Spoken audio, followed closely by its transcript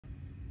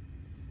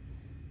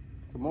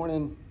Good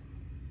morning.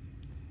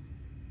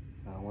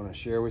 I want to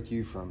share with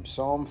you from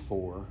Psalm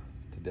 4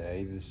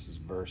 today. This is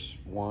verse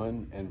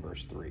 1 and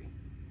verse 3.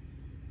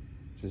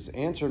 It says,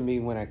 "Answer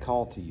me when I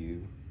call to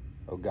you,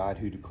 O God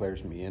who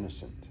declares me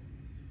innocent.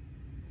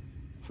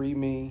 Free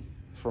me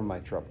from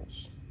my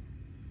troubles.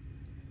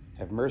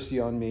 Have mercy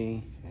on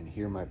me and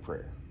hear my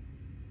prayer."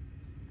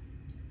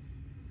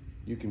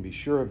 You can be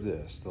sure of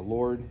this: the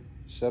Lord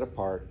set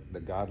apart the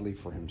godly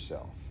for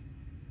himself.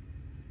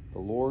 The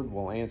Lord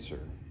will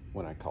answer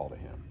when I call to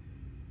him.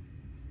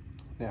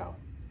 Now,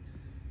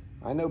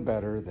 I know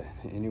better than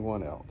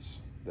anyone else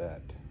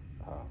that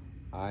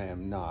I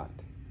am not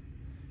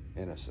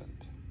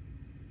innocent.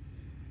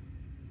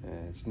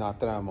 And it's not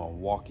that I'm a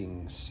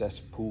walking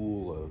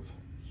cesspool of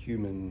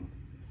human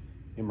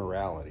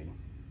immorality,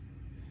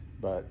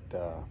 but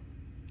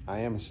I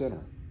am a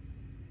sinner.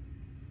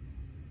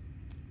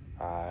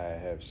 I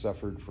have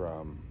suffered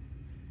from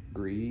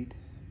greed,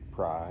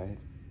 pride,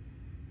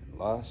 and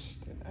lust,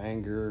 and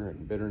anger,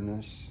 and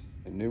bitterness,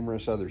 and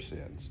numerous other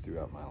sins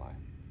throughout my life.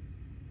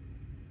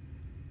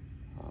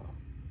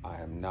 I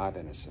am not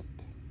innocent.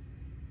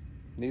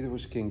 Neither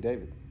was King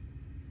David.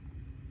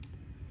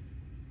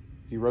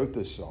 He wrote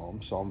this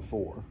psalm, Psalm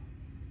 4,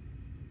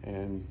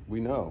 and we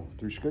know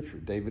through Scripture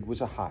David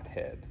was a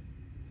hothead.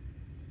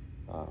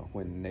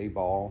 When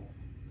Nabal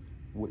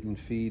wouldn't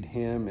feed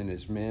him and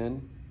his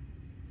men,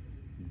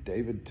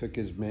 David took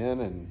his men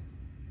and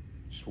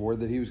swore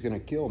that he was going to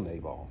kill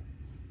Nabal.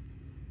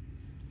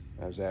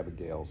 That was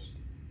Abigail's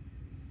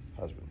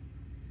husband.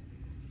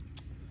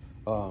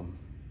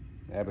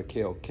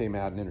 Abigail came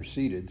out and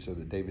interceded so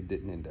that David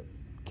didn't end up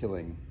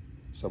killing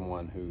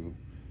someone who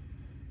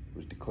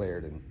was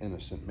declared an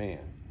innocent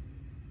man.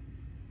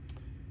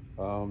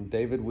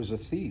 David was a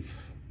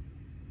thief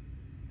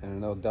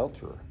and an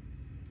adulterer.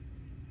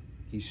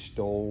 He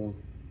stole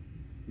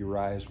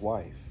Uriah's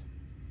wife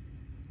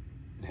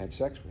and had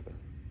sex with her.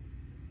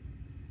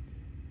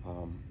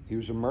 He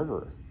was a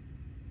murderer.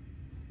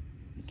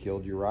 He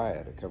killed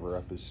Uriah to cover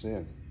up his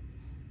sin.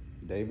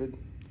 David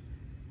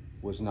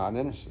was not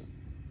innocent.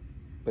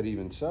 But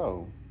even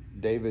so,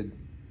 David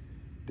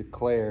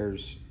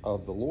declares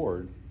of the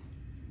Lord,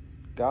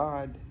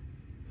 God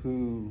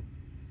who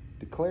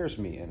declares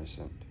me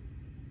innocent.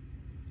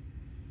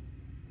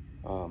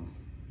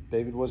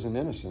 David wasn't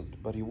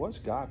innocent, but he was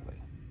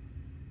godly.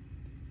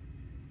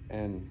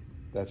 And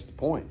that's the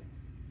point.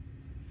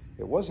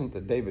 It wasn't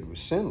that David was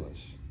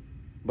sinless,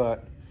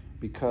 but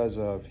because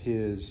of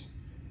his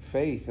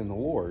faith in the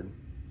Lord,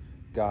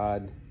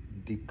 God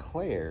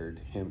declared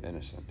him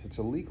innocent. It's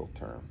a legal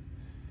term.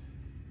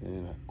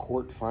 In a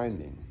court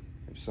finding,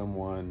 if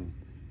someone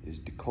is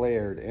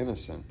declared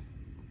innocent,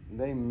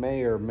 they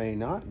may or may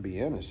not be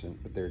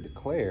innocent, but they're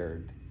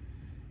declared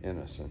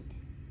innocent.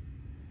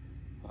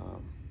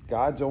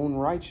 God's own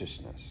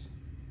righteousness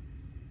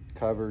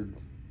covered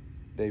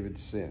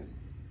David's sin.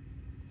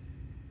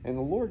 And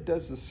the Lord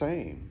does the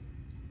same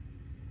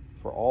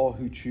for all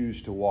who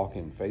choose to walk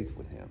in faith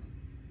with him.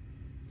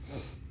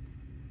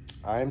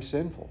 I am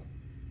sinful,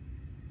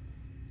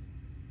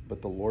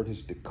 but the Lord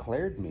has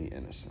declared me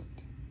innocent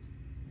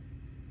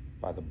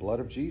by the blood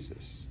of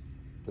Jesus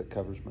that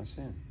covers my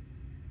sin.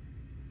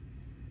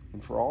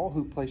 And for all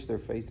who place their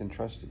faith and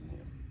trust in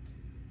him,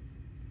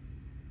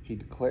 he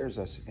declares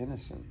us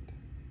innocent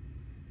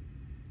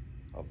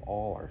of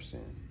all our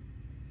sin.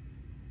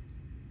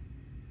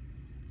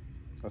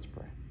 Let's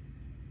pray.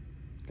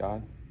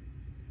 God,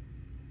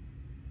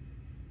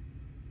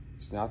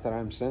 it's not that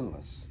I'm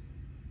sinless.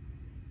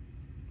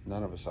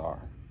 None of us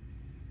are.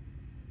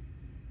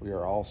 We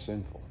are all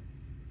sinful.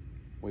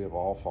 We have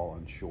all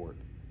fallen short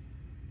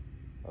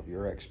of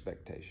your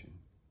expectation.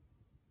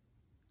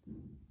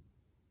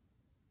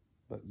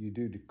 But you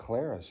do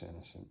declare us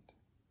innocent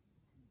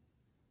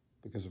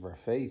because of our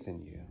faith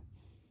in you,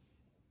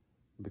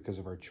 because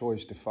of our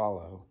choice to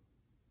follow,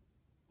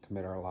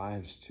 commit our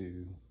lives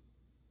to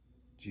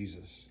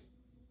Jesus,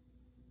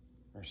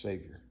 our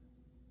Savior.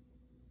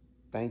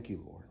 Thank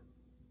you, Lord,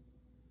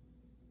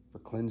 for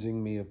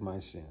cleansing me of my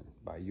sin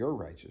by your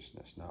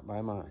righteousness, not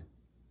by mine,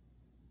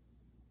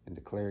 and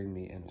declaring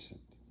me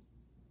innocent.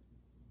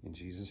 In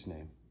Jesus'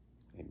 name,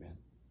 amen.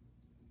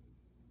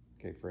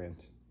 Okay,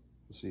 friends,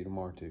 we'll see you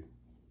tomorrow too.